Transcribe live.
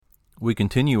We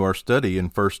continue our study in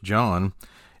 1 John,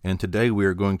 and today we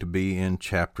are going to be in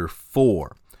chapter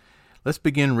 4. Let's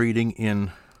begin reading in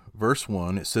verse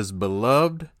 1. It says,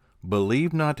 "Beloved,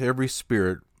 believe not every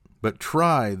spirit, but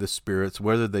try the spirits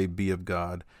whether they be of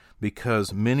God,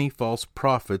 because many false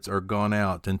prophets are gone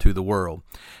out into the world."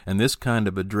 And this kind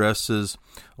of addresses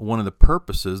one of the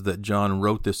purposes that John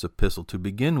wrote this epistle to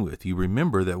begin with. You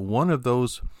remember that one of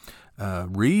those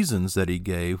reasons that he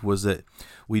gave was that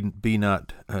we be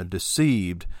not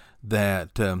deceived,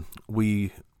 that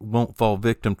we won't fall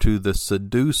victim to the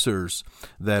seducers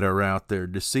that are out there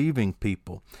deceiving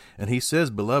people. And he says,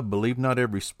 "Beloved, believe not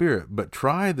every spirit, but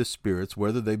try the spirits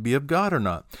whether they be of God or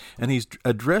not." And he's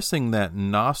addressing that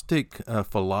Gnostic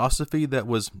philosophy that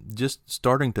was just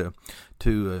starting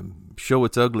to show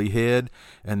its ugly head.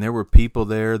 And there were people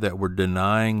there that were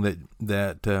denying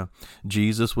that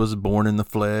Jesus was born in the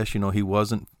flesh. You know, he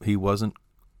wasn't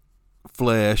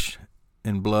flesh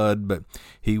and blood, but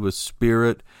he was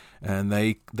spirit. And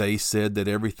they said that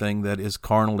everything that is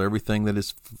carnal, everything that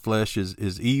is flesh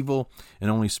is evil,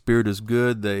 and only spirit is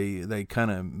good. They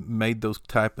kind of made those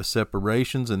type of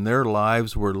separations, and their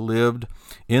lives were lived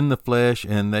in the flesh,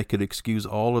 and they could excuse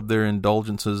all of their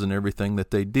indulgences and everything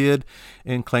that they did,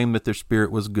 and claim that their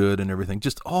spirit was good and everything.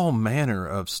 Just all manner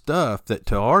of stuff that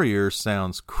to our ears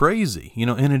sounds crazy,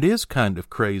 and it is kind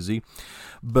of crazy.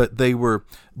 But they were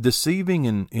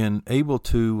deceiving and able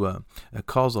to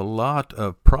cause a lot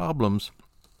of problems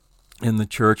in the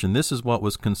church, and this is what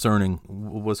was concerning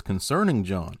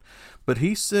John. But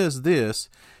he says this,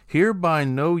 "Hereby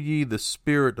know ye the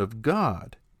Spirit of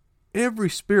God. Every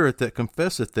spirit that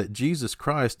confesseth that Jesus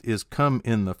Christ is come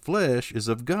in the flesh is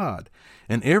of God.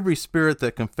 And every spirit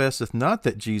that confesseth not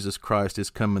that Jesus Christ is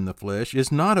come in the flesh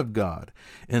is not of God.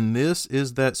 And this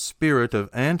is that spirit of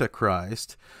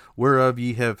Antichrist, whereof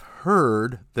ye have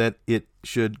heard that it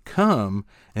should come,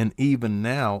 and even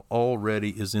now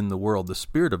already is in the world." The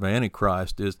spirit of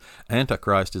Antichrist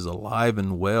is alive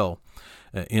and well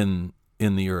in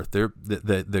the earth. They're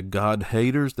the God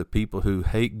haters, the people who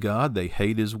hate God. They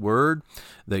hate His word.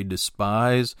 They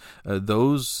despise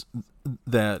those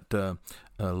that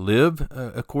live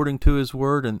according to His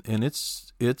word, and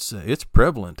it's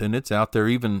prevalent, and it's out there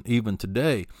even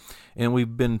today. And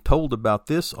we've been told about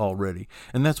this already.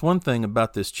 And that's one thing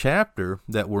about this chapter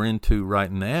that we're into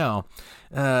right now.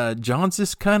 John's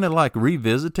just kind of like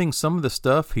revisiting some of the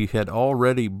stuff he had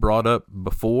already brought up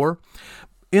before.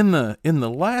 In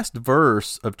the last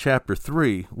verse of chapter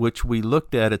 3, which we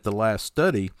looked at the last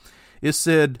study, it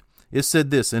said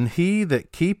this, "And he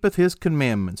that keepeth his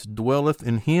commandments dwelleth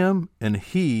in him, and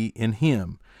he in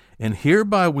him. And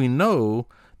hereby we know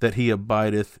that he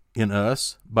abideth in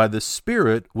us by the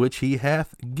Spirit which he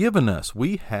hath given us."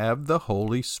 We have the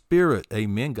Holy Spirit.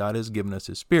 Amen. God has given us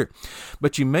His Spirit.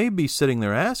 But you may be sitting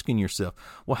there asking yourself,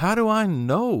 well, how do I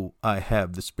know I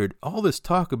have the Spirit? All this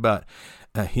talk about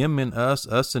Him in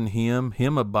us in Him,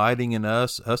 Him abiding in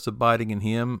us abiding in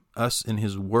Him, us in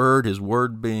His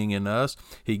Word being in us.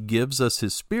 He gives us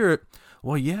His Spirit.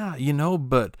 Well, yeah,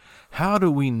 but how do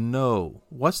we know?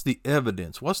 What's the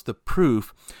evidence? What's the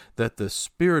proof that the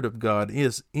Spirit of God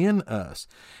is in us?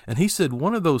 And he said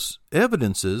one of those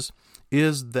evidences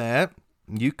is that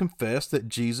you confess that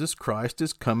Jesus Christ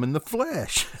is come in the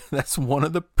flesh. That's one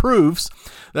of the proofs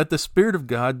that the Spirit of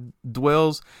God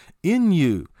dwells in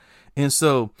you. And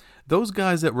so those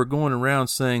guys that were going around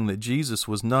saying that Jesus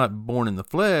was not born in the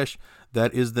flesh,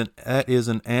 that is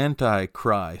an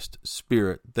antichrist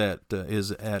spirit that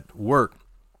is at work.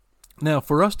 Now,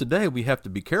 for us today, we have to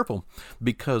be careful,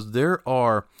 because there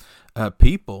are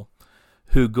people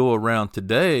who go around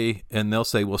today and they'll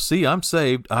say, well, see, I'm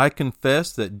saved. I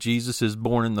confess that Jesus is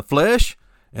born in the flesh,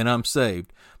 and I'm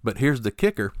saved. But here's the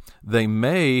kicker. They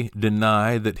may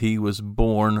deny that He was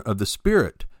born of the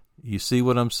Spirit. You see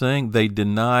what I'm saying? They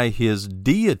deny His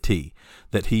deity,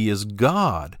 that He is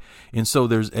God. And so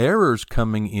there's errors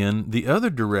coming in the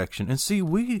other direction. And see,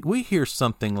 we hear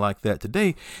something like that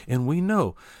today, and we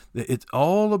know that it's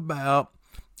all about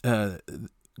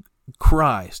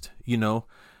Christ.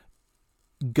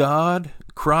 God,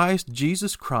 Christ,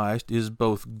 Jesus Christ is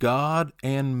both God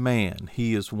and man.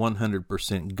 He is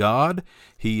 100% God.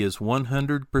 He is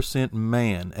 100%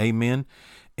 man. Amen.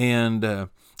 And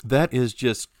that is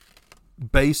just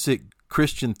basic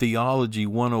Christian theology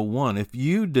 101. If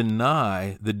you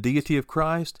deny the deity of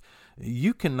Christ,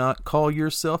 you cannot call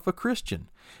yourself a Christian.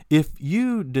 If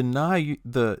you deny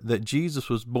that Jesus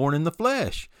was born in the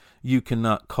flesh, you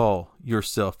cannot call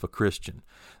yourself a Christian.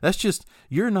 That's just,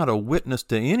 you're not a witness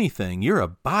to anything. You're a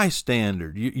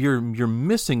bystander. You're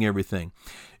missing everything.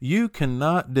 You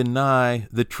cannot deny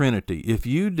the Trinity. If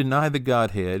you deny the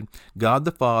Godhead, God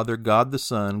the Father, God the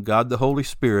Son, God the Holy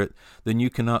Spirit, then you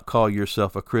cannot call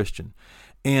yourself a Christian.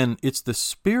 And it's the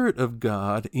Spirit of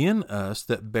God in us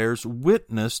that bears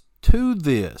witness to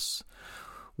this.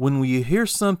 When we hear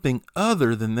something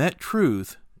other than that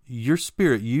truth, your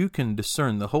spirit, you can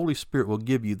discern. The Holy Spirit will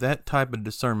give you that type of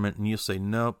discernment, and you'll say,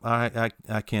 nope, I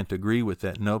can't agree with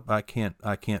that. Nope, I can't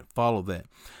follow that.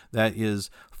 That is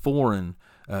foreign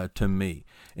to me.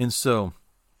 And so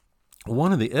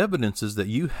one of the evidences that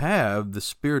you have the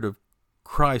Spirit of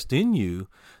Christ in you,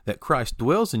 that Christ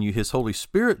dwells in you, His Holy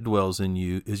Spirit dwells in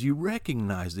you, is you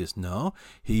recognize this. No,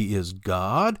 He is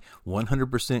God,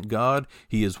 100% God.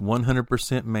 He is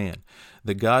 100% man.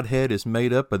 The Godhead is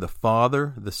made up of the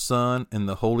Father, the Son, and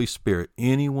the Holy Spirit.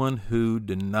 Anyone who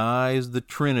denies the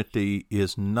Trinity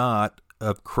is not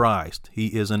of Christ. He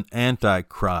is an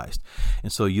antichrist.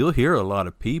 And so you'll hear a lot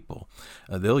of people,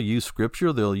 they'll use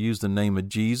scripture, they'll use the name of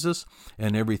Jesus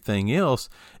and everything else,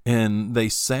 and they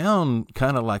sound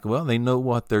kind of like, well, they know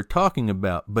what they're talking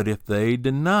about. But if they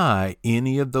deny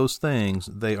any of those things,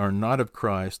 they are not of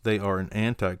Christ. They are an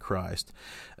antichrist,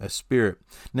 a spirit.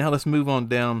 Now let's move on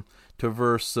down to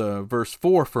verse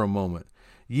 4 for a moment.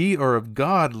 Ye are of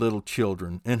God, little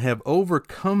children, and have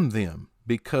overcome them,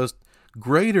 because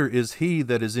greater is He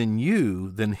that is in you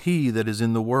than he that is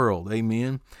in the world.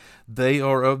 Amen. They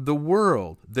are of the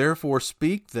world, therefore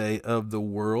speak they of the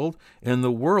world, and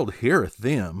the world heareth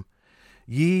them.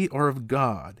 Ye are of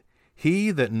God.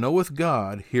 He that knoweth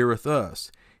God heareth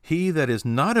us. He that is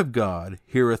not of God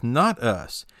heareth not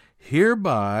us.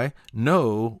 Hereby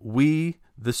know we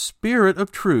the spirit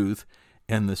of truth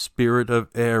and the spirit of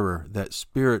error. That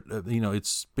spirit, it's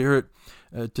spirit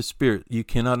to spirit. You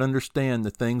cannot understand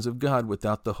the things of God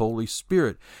without the Holy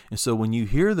Spirit. And so when you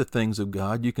hear the things of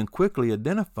God, you can quickly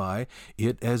identify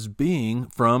it as being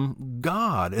from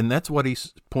God. And that's what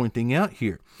he's pointing out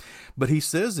here. But he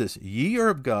says this, ye are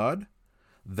of God,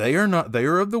 they are not, they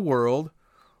are of the world,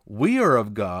 we are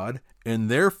of God, and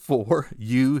therefore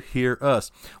you hear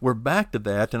us. We're back to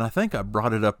that, and I think I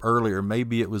brought it up earlier.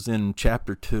 Maybe it was in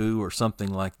chapter 2 or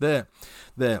something like that,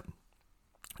 that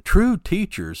true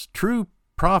teachers, true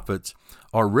prophets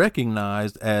are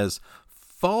recognized as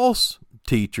false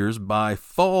teachers by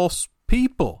false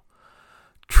people.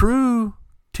 True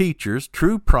teachers,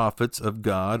 true prophets of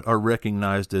God are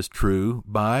recognized as true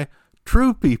by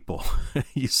true people.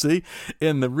 You see?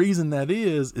 And the reason that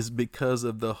is because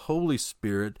of the Holy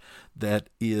Spirit that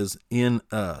is in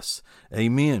us.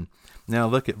 Amen. Now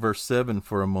look at verse 7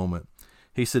 for a moment.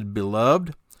 He said,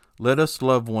 Beloved, let us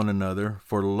love one another,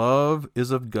 for love is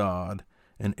of God,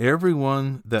 and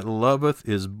everyone that loveth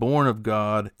is born of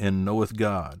God and knoweth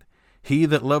God. He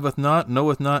that loveth not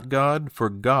knoweth not God, for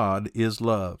God is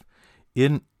love.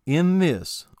 In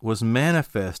this was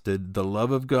manifested the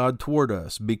love of God toward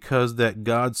us, because that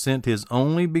God sent His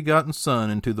only begotten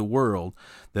Son into the world,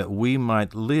 that we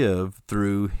might live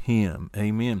through Him.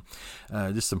 Amen.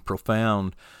 Just some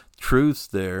profound truths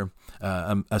there.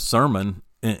 A sermon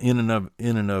in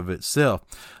and of itself.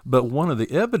 But one of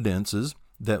the evidences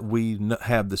that we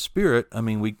have the Spirit,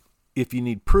 if you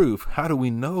need proof, how do we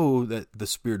know that the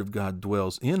Spirit of God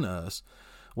dwells in us?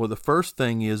 Well, the first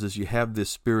thing is you have this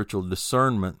spiritual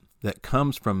discernment that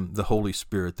comes from the Holy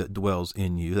Spirit that dwells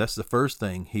in you. That's the first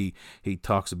thing he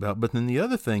talks about. But then the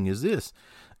other thing is this: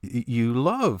 you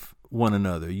love one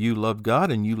another. You love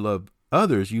God and you love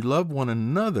others. You love one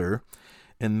another,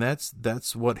 and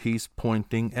that's what he's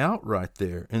pointing out right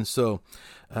there. And so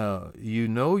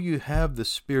you have the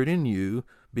Spirit in you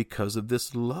because of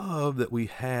this love that we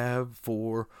have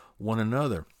for one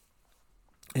another.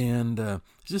 And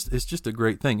it's just a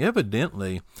great thing.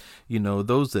 Evidently,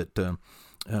 those that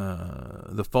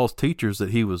the false teachers that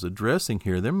he was addressing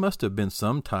here, there must have been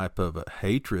some type of a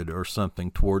hatred or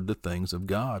something toward the things of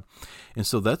God. And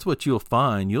so that's what you'll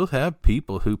find. You'll have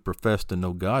people who profess to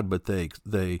know God, but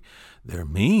they're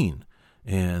mean,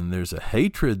 and there's a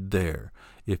hatred there.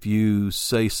 If you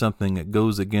say something that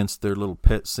goes against their little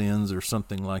pet sins or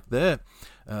something like that,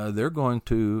 they're going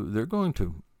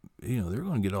to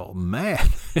get all mad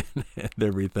and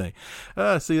everything.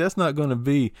 See, that's not going to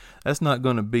be us.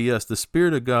 The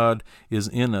Spirit of God is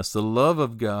in us. The love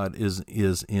of God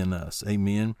is in us.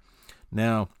 Amen.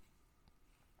 Now,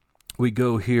 we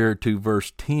go here to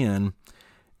verse 10,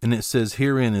 and it says,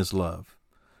 Herein is love,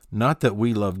 not that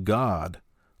we love God,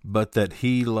 but that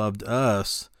He loved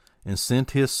us and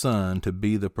sent his Son to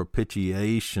be the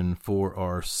propitiation for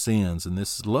our sins. And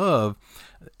this love,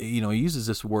 he uses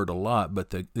this word a lot,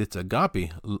 but it's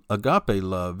agape. Agape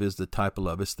love is the type of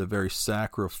love. It's the very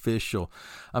sacrificial.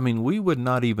 We would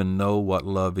not even know what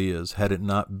love is had it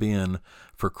not been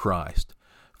for Christ,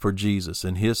 for Jesus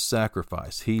and his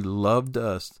sacrifice. He loved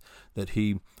us, that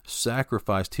he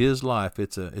sacrificed his life.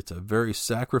 It's a very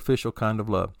sacrificial kind of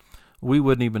love. We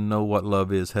wouldn't even know what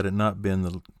love is had it not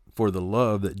been for the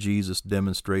love that Jesus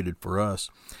demonstrated for us.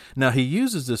 Now, he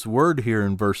uses this word here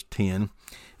in verse 10.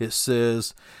 It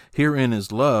says, herein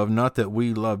is love, not that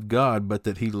we loved God, but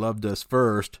that he loved us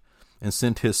first and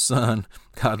sent his Son.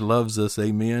 God loves us,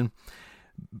 amen,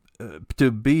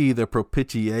 to be the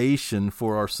propitiation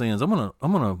for our sins. I'm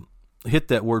gonna hit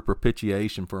that word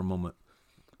propitiation for a moment.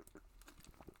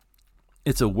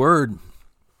 It's a word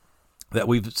that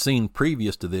we've seen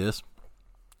previous to this.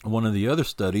 One of the other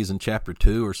studies in chapter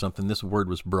 2 or something, this word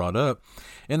was brought up.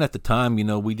 And at the time,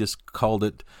 we just called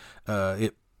it,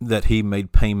 that he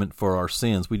made payment for our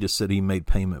sins. We just said he made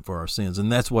payment for our sins.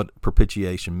 And that's what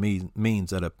propitiation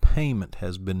means, that a payment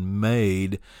has been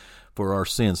made for our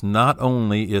sins. Not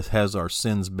only has our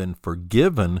sins been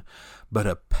forgiven, but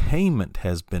a payment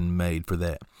has been made for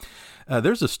that.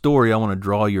 There's a story I want to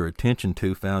draw your attention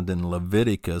to found in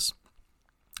Leviticus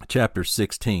chapter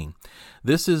 16.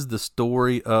 This is the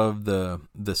story of the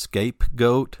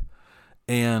scapegoat,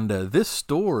 and this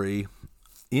story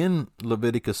in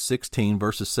Leviticus 16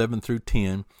 verses 7 through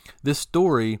 10, this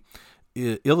story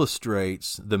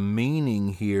illustrates the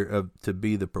meaning here of to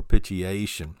be the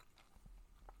propitiation.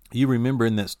 You remember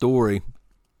in that story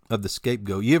of the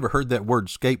scapegoat, you ever heard that word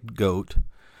scapegoat?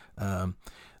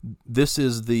 This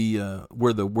is the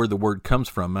where the word comes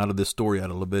from, out of this story, out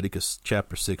of Leviticus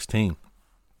chapter 16.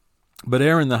 But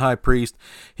Aaron the high priest,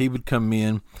 he would come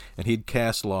in and he'd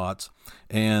cast lots,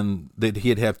 and that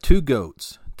he'd have 2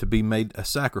 goats to be made. A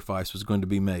sacrifice was going to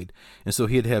be made, and so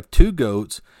he'd have 2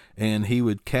 goats, and he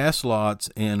would cast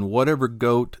lots, and whatever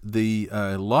goat the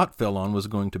lot fell on was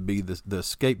going to be the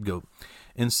scapegoat,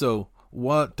 and so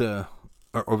what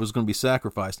or was going to be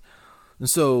sacrificed. And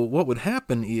so what would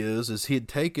happen is he'd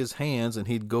take his hands and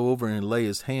he'd go over and lay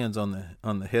his hands on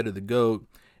the head of the goat.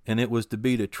 And it was to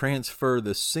be to transfer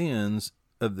the sins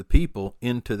of the people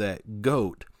into that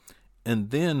goat. And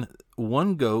then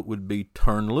one goat would be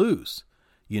turned loose,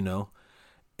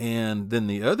 And then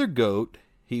the other goat,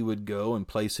 he would go and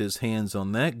place his hands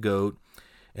on that goat,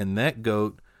 and that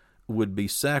goat would be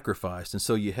sacrificed. And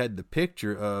so you had the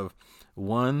picture of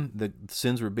the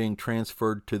sins were being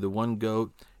transferred to the one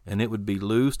goat, and it would be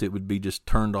loosed. It would be just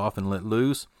turned off and let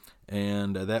loose.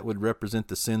 And that would represent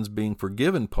the sins being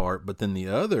forgiven part, but then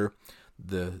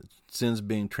the sins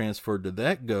being transferred to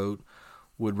that goat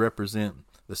would represent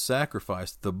the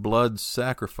sacrifice, the blood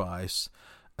sacrifice,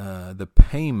 the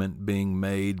payment being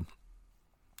made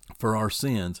for our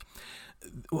sins.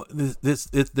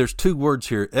 There's 2 words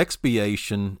here.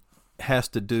 Expiation has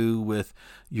to do with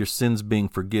your sins being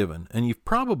forgiven. And you've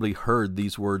probably heard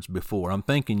these words before. I'm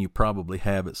thinking you probably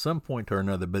have at some point or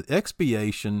another. But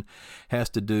expiation has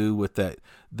to do with that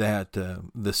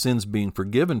the sins being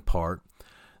forgiven part.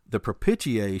 The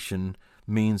propitiation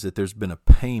means that there's been a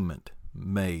payment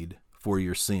made for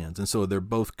your sins. And so they're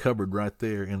both covered right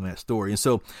there in that story. And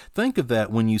so think of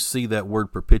that when you see that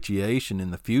word propitiation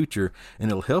in the future, and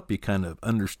it'll help you kind of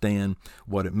understand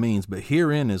what it means. But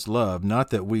herein is love, not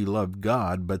that we loved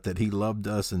God, but that he loved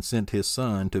us and sent his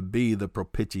Son to be the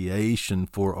propitiation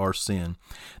for our sin.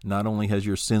 Not only has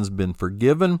your sins been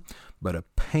forgiven, but a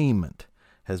payment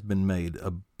has been made.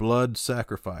 A blood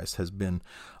sacrifice has been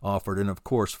offered. And of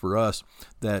course, for us,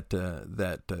 that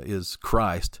is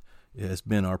Christ. It has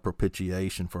been our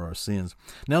propitiation for our sins.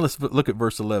 Now let's look at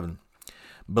verse 11.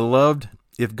 Beloved,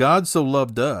 if God so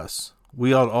loved us,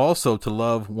 we ought also to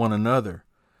love one another.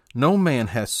 No man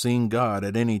hath seen God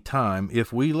at any time.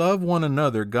 If we love one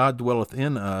another, God dwelleth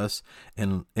in us,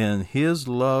 and his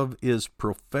love is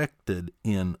perfected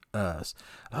in us.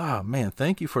 Man,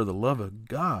 thank you for the love of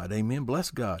God. Amen.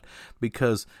 Bless God.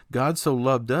 Because God so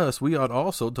loved us, we ought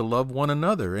also to love one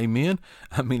another. Amen.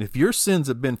 If your sins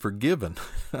have been forgiven,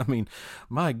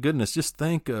 my goodness, just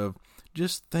think of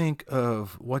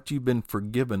what you've been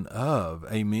forgiven of.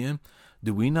 Amen.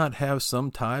 Do we not have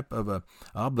some type of a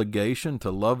obligation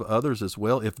to love others as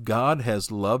well? If God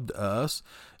has loved us,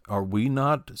 are we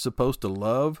not supposed to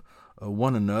love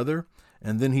one another?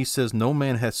 And then he says, no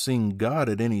man hath seen God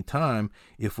at any time.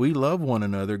 If we love one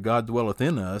another, God dwelleth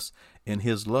in us, and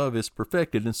his love is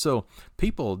perfected. And so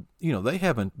people, they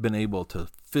haven't been able to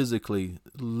physically,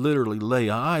 literally lay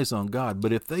eyes on God,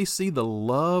 but if they see the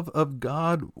love of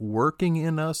God working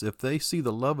in us, if they see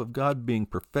the love of God being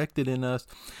perfected in us,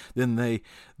 then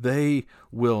they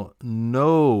will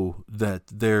know that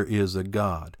there is a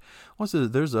God.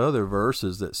 There's other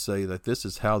verses that say that this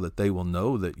is how that they will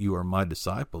know that you are my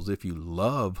disciples, if you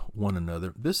love one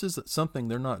another. This is something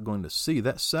they're not going to see.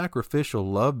 That sacrificial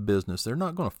love business, they're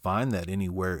not going to find that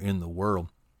anywhere in the world.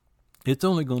 It's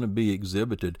only going to be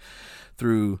exhibited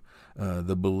through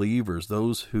the believers,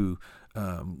 those who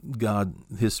God,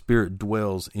 His Spirit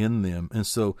dwells in them. And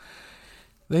so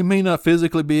they may not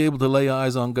physically be able to lay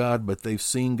eyes on God, but they've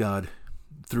seen God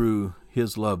through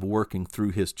His love working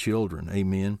through His children.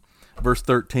 Amen. Verse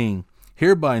 13,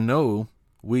 hereby know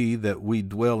we that we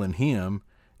dwell in Him,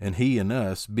 and He in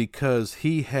us, because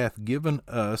He hath given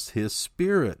us His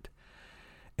Spirit.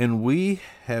 And we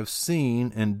have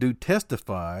seen and do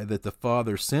testify that the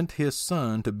Father sent His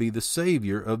Son to be the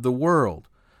Savior of the world.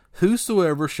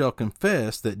 Whosoever shall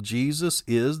confess that Jesus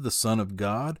is the Son of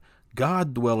God,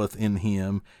 God dwelleth in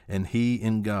Him, and He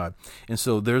in God. And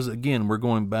so we're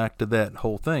going back to that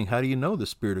whole thing. How do you know the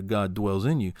Spirit of God dwells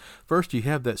in you? First, you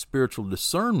have that spiritual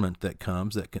discernment that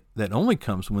comes, that only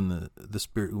comes when the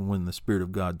Spirit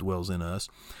of God dwells in us.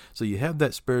 So you have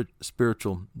that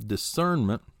spiritual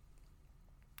discernment.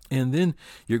 And then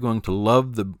you're going to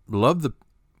love the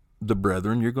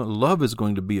brethren. Love is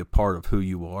going to be a part of who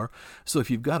you are. So if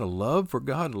you've got a love for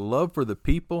God, a love for the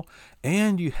people,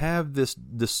 and you have this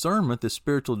discernment, this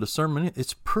spiritual discernment,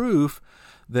 it's proof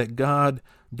that God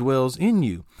dwells in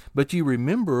you. But you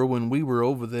remember when we were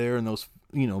over there in those,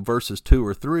 verses 2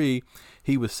 or 3,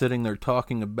 he was sitting there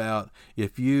talking about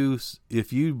if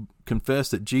you confess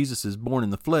that Jesus is born in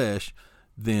the flesh,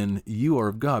 then you are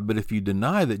of God. But if you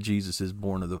deny that Jesus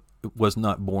was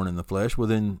not born in the flesh, well,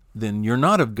 then you're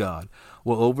not of God.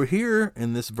 Well, over here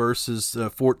in this verses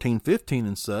 14, 15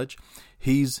 and such,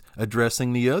 he's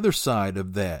addressing the other side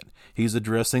of that. He's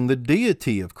addressing the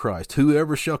deity of Christ.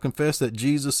 Whoever shall confess that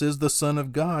Jesus is the Son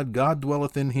of God, God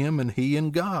dwelleth in Him, and He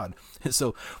in God. And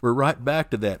so we're right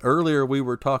back to that. Earlier we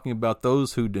were talking about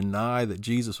those who deny that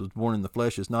Jesus was born in the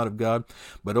flesh is not of God.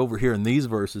 But over here in these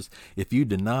verses, if you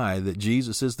deny that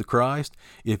Jesus is the Christ,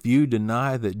 if you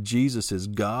deny that Jesus is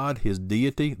God, His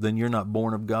deity, then you're not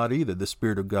born of God either. The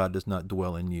Spirit of God does not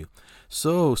dwell in you.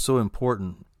 So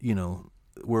important,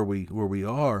 where we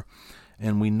are,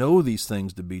 and we know these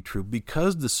things to be true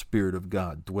because the Spirit of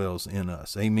God dwells in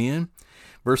us. Amen.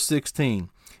 Verse 16,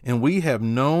 and we have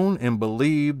known and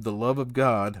believed the love of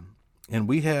God, and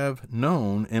we have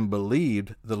known and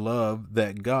believed the love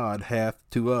that God hath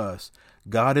to us.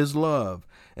 God is love,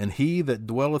 and he that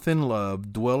dwelleth in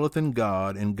love dwelleth in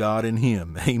God, and God in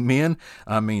him. Amen.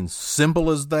 Simple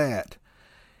as that.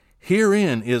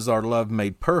 Herein is our love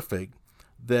made perfect,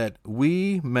 that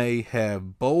we may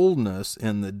have boldness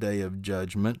in the day of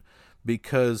judgment,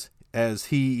 because as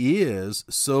He is,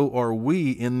 so are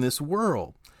we in this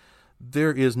world.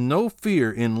 There is no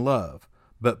fear in love,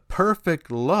 but perfect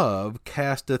love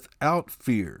casteth out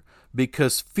fear,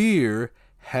 because fear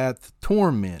hath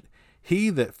torment. He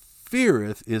that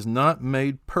feareth is not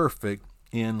made perfect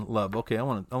in love. Okay, I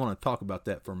want to talk about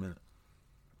that for a minute.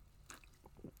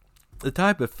 The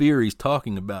type of fear he's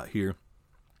talking about here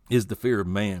is the fear of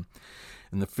man.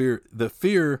 And the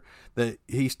fear that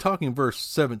he's talking, verse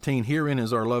 17, herein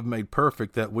is our love made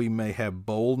perfect, that we may have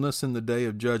boldness in the day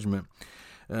of judgment,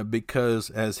 because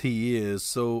as He is,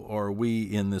 so are we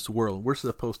in this world. We're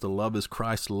supposed to love as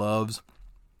Christ loves.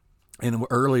 And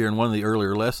earlier, in one of the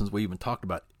earlier lessons, we even talked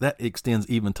about that extends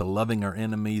even to loving our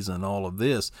enemies and all of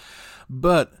this.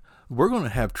 But we're going to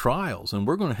have trials, and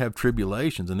we're going to have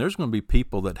tribulations, and there's going to be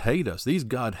people that hate us. These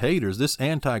God haters, this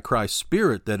Antichrist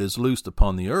spirit that is loosed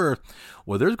upon the earth,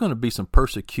 well, there's going to be some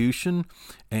persecution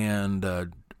and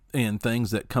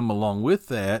things that come along with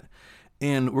that,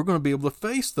 and we're going to be able to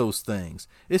face those things.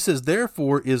 It says,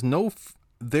 therefore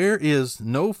there is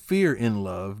no fear in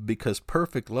love, because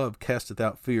perfect love casteth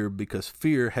out fear, because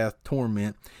fear hath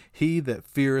torment. He that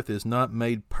feareth is not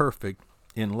made perfect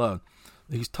in love.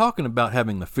 He's talking about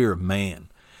having the fear of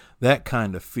man, that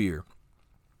kind of fear.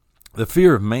 The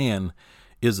fear of man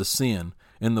is a sin,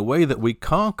 and the way that we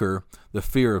conquer the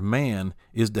fear of man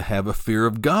is to have a fear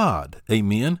of God.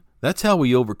 Amen. That's how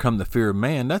we overcome the fear of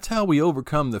man. That's how we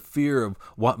overcome the fear of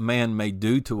what man may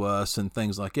do to us and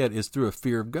things like that, is through a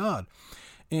fear of God.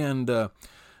 And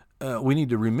we need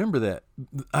to remember that.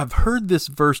 I've heard this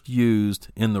verse used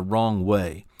in the wrong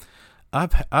way.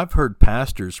 I've heard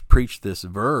pastors preach this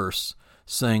verse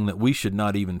saying that we should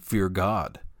not even fear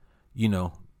God,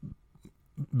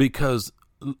 because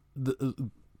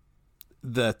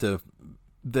that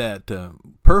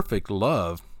perfect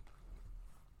love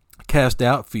cast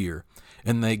out fear,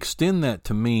 and they extend that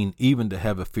to mean even to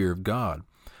have a fear of God.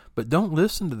 But don't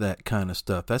listen to that kind of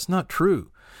stuff. That's not true.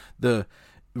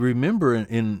 Remember,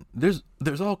 there's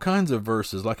all kinds of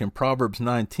verses, like in Proverbs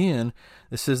 9:10,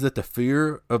 it says that the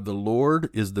fear of the Lord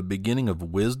is the beginning of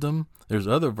wisdom. There's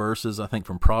other verses, I think,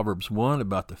 from Proverbs 1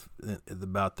 about the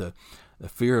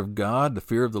fear of God. The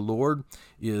fear of the Lord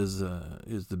is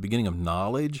the beginning of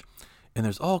knowledge. And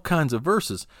there's all kinds of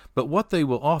verses. But what they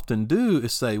will often do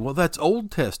is say, well, that's Old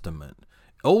Testament.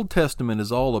 Old Testament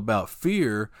is all about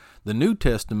fear. The New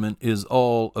Testament is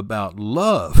all about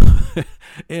love.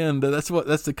 And that's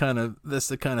the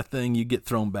kind of thing you get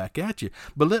thrown back at you.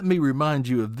 But let me remind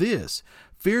you of this.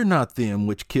 Fear not them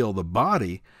which kill the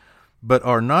body, but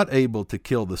are not able to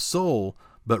kill the soul,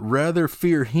 but rather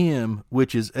fear him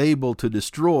which is able to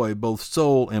destroy both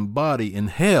soul and body in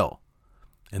hell.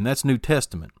 And that's New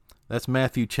Testament. That's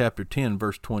Matthew chapter 10,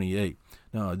 verse 28.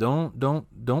 No,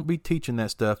 don't be teaching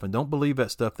that stuff, and don't believe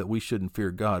that stuff that we shouldn't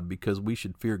fear God, because we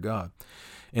should fear God.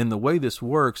 And the way this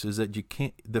works is that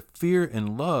the fear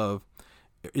and love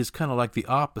is kind of like the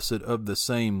opposite of the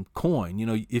same coin. You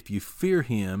know, if you fear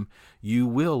him, you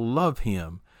will love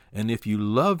him. And if you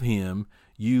love him,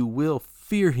 you will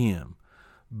fear him.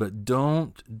 But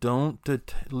don't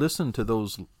listen to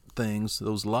those things,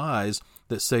 those lies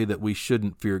that say that we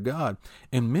shouldn't fear God.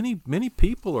 And many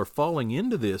people are falling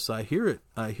into this. I hear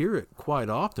it quite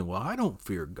often. Well, I don't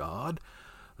fear God.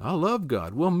 I love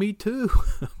God. Well, me too.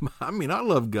 I mean, I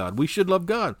love God. We should love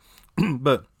God.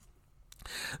 But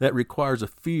that requires a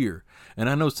fear. And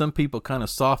I know some people kind of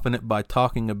soften it by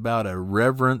talking about a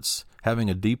reverence, having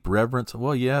a deep reverence.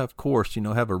 Well, yeah, of course,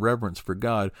 have a reverence for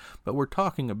God, but we're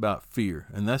talking about fear,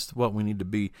 and that's what we need to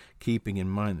be keeping in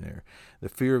mind there. The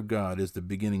fear of God is the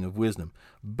beginning of wisdom,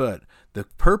 but the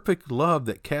perfect love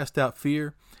that casts out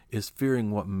fear is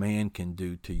fearing what man can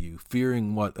do to you,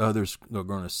 fearing what others are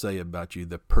going to say about you,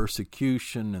 the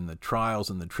persecution and the trials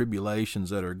and the tribulations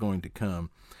that are going to come.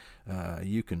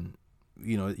 You can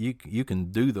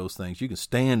do those things. You can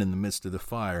stand in the midst of the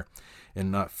fire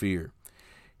and not fear.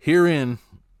 Herein,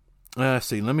 verse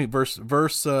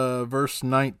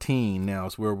 19 now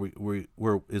is where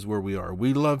we are.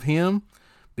 We love him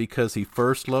because he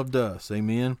first loved us.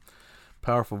 Amen.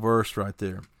 Powerful verse right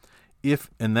there.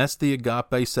 And that's the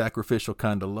agape sacrificial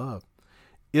kind of love.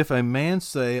 If a man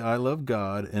say, I love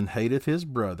God, and hateth his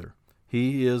brother,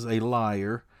 he is a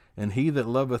liar, and he that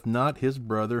loveth not his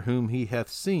brother whom he hath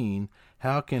seen,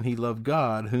 how can he love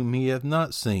God whom he hath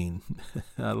not seen?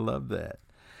 I love that.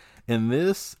 And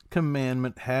this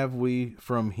commandment have we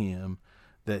from him,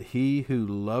 that he who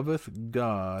loveth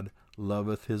God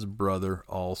loveth his brother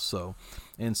also.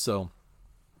 And so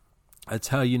that's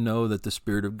how you know that the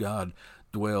Spirit of God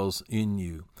dwells in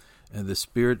you. And the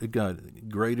Spirit of God,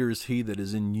 greater is he that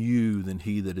is in you than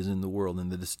he that is in the world.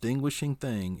 And the distinguishing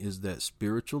thing is that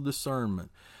spiritual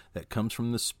discernment that comes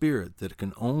from the Spirit, that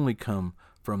can only come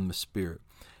from the Spirit.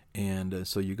 And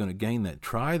so you're going to gain that.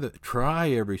 Try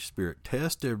every spirit.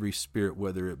 Test every spirit,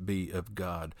 whether it be of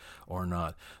God or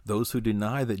not. Those who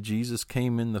deny that Jesus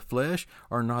came in the flesh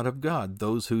are not of God.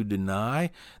 Those who deny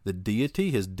the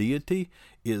deity, his deity,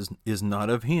 is not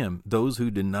of him. Those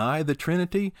who deny the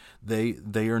Trinity,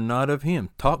 they are not of him.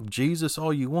 Talk Jesus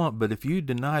all you want, but if you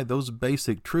deny those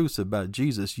basic truths about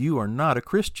Jesus, you are not a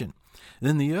Christian.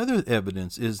 Then the other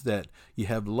evidence is that you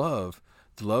have love.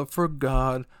 Love for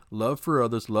God, love for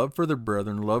others, love for the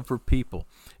brethren, love for people.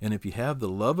 And if you have the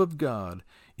love of God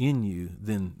in you,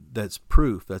 then that's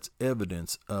proof, that's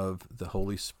evidence of the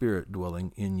Holy Spirit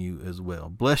dwelling in you as well.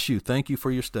 Bless you. Thank you for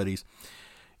your studies.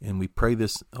 And we pray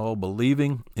this all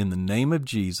believing in the name of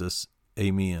Jesus.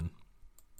 Amen.